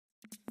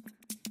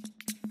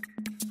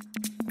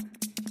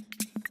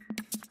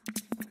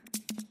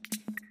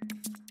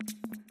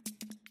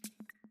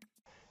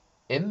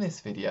In this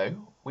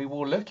video, we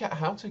will look at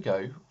how to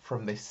go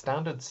from this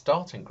standard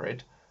starting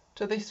grid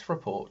to this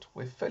report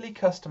with fully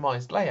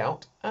customized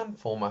layout and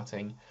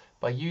formatting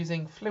by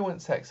using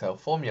FluenceXL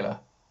formula.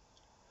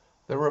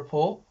 The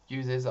report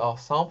uses our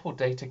sample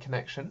data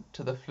connection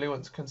to the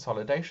Fluence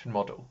consolidation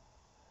model.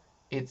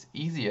 It's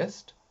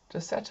easiest to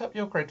set up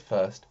your grid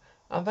first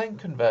and then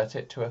convert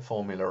it to a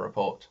formula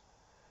report.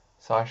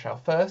 So I shall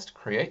first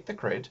create the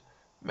grid,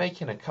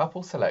 making a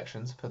couple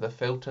selections for the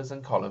filters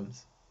and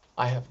columns.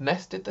 I have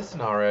nested the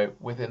scenario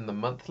within the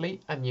monthly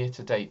and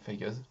year-to-date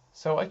figures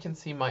so I can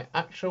see my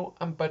actual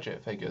and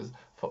budget figures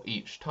for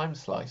each time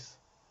slice.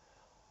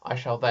 I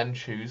shall then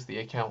choose the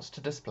accounts to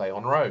display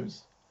on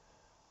rows.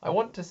 I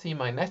want to see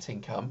my net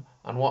income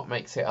and what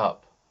makes it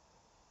up.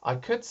 I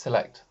could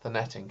select the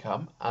net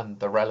income and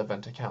the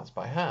relevant accounts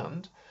by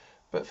hand,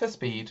 but for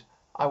speed,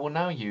 I will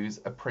now use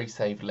a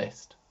pre-saved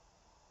list.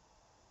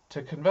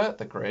 To convert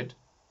the grid,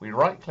 we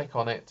right-click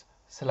on it,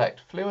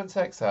 select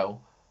FluenceXL,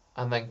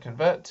 and then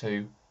convert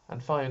to,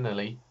 and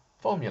finally,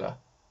 formula.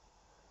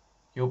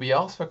 You'll be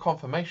asked for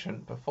confirmation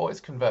before it's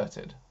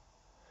converted.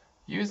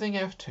 Using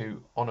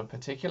F2 on a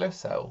particular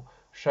cell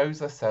shows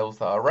the cells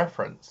that are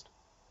referenced.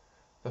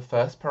 The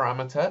first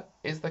parameter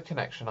is the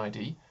connection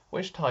ID,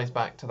 which ties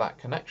back to that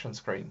connection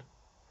screen.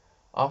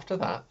 After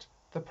that,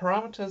 the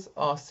parameters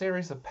are a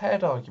series of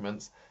paired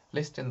arguments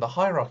listing the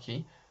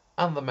hierarchy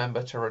and the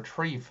member to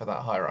retrieve for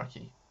that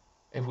hierarchy.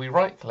 If we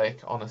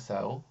right-click on a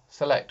cell,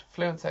 select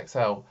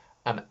FluenceXL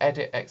and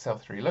edit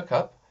Excel3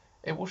 lookup,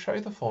 it will show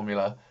the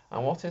formula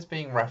and what is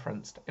being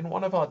referenced in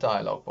one of our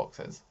dialog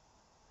boxes.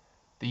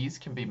 These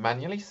can be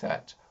manually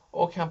set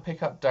or can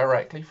pick up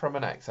directly from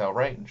an Excel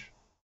range.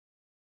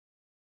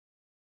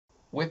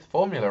 With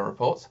formula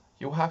reports,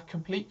 you'll have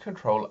complete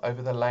control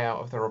over the layout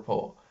of the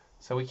report,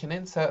 so we can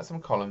insert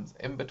some columns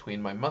in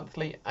between my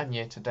monthly and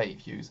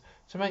year-to-date views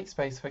to make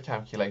space for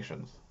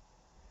calculations.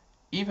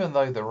 Even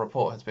though the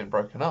report has been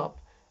broken up,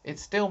 it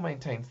still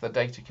maintains the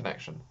data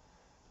connection.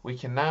 We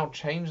can now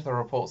change the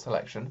report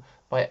selection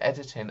by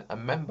editing a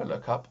member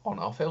lookup on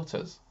our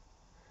filters.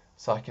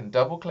 So I can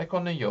double-click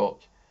on New York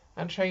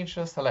and change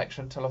the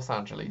selection to Los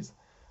Angeles,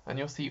 and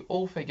you'll see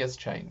all figures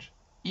change,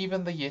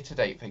 even the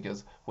year-to-date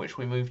figures, which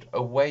we moved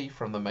away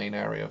from the main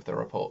area of the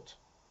report.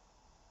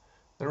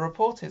 The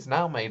report is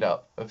now made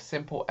up of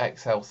simple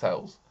Excel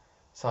cells,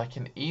 so I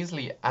can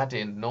easily add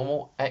in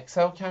normal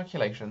Excel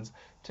calculations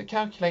to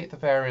calculate the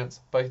variance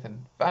both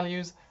in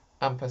values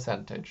and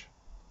percentage.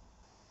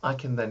 I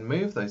can then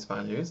move those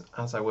values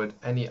as I would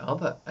any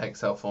other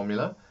Excel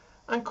formula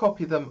and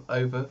copy them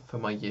over for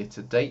my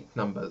year-to-date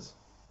numbers.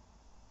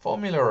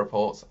 Formula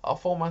reports are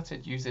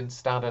formatted using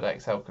standard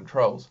Excel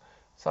controls,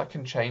 so I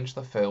can change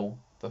the fill,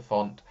 the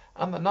font,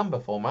 and the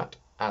number format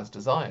as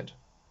desired.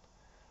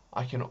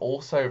 I can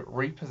also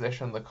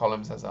reposition the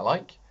columns as I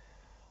like.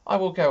 I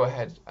will go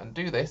ahead and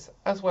do this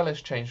as well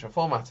as change the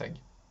formatting.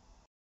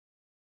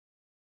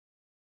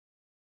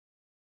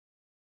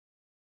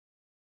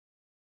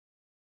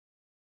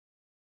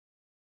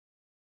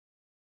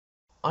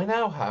 I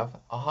now have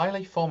a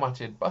highly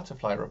formatted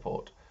butterfly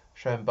report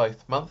showing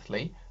both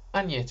monthly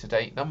and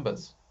year-to-date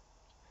numbers.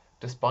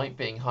 Despite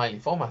being highly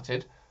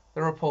formatted,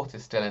 the report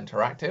is still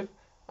interactive,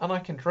 and I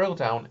can drill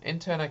down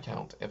into an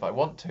account if I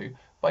want to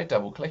by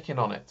double-clicking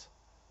on it.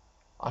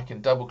 I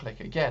can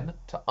double-click again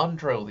to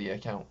undrill the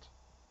account.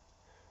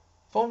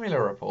 Formula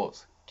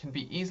reports can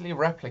be easily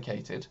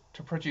replicated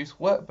to produce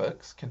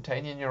workbooks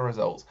containing your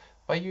results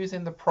by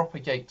using the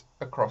propagate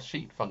across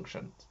sheet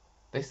function.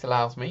 This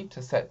allows me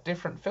to set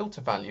different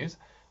filter values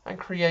and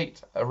create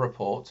a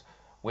report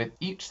with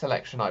each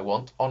selection I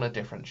want on a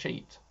different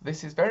sheet.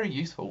 This is very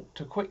useful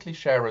to quickly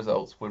share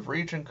results with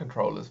region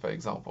controllers, for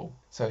example.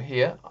 So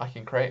here I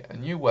can create a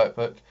new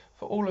workbook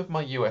for all of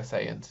my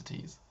USA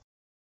entities.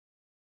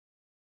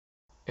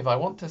 If I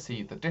want to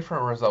see the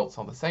different results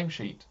on the same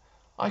sheet,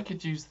 I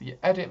could use the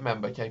edit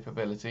member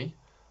capability,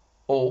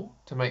 or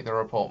to make the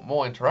report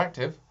more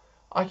interactive,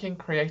 I can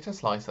create a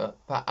slicer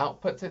that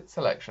outputs its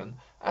selection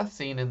as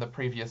seen in the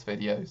previous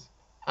videos,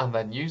 and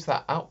then use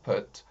that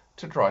output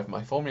to drive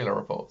my formula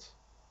reports.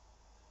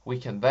 We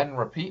can then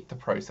repeat the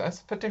process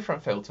for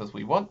different filters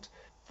we want.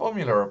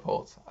 Formula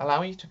reports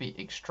allow you to be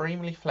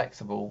extremely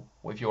flexible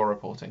with your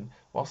reporting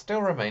while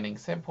still remaining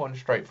simple and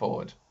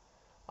straightforward.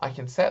 I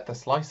can set the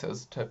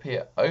slicers to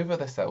appear over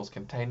the cells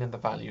containing the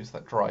values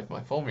that drive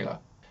my formula.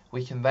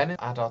 We can then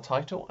add our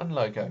title and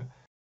logo.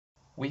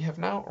 We have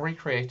now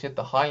recreated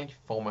the highly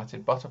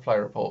formatted butterfly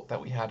report that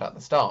we had at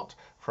the start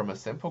from a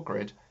simple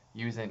grid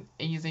using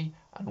easy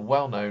and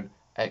well-known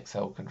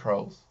Excel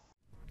controls.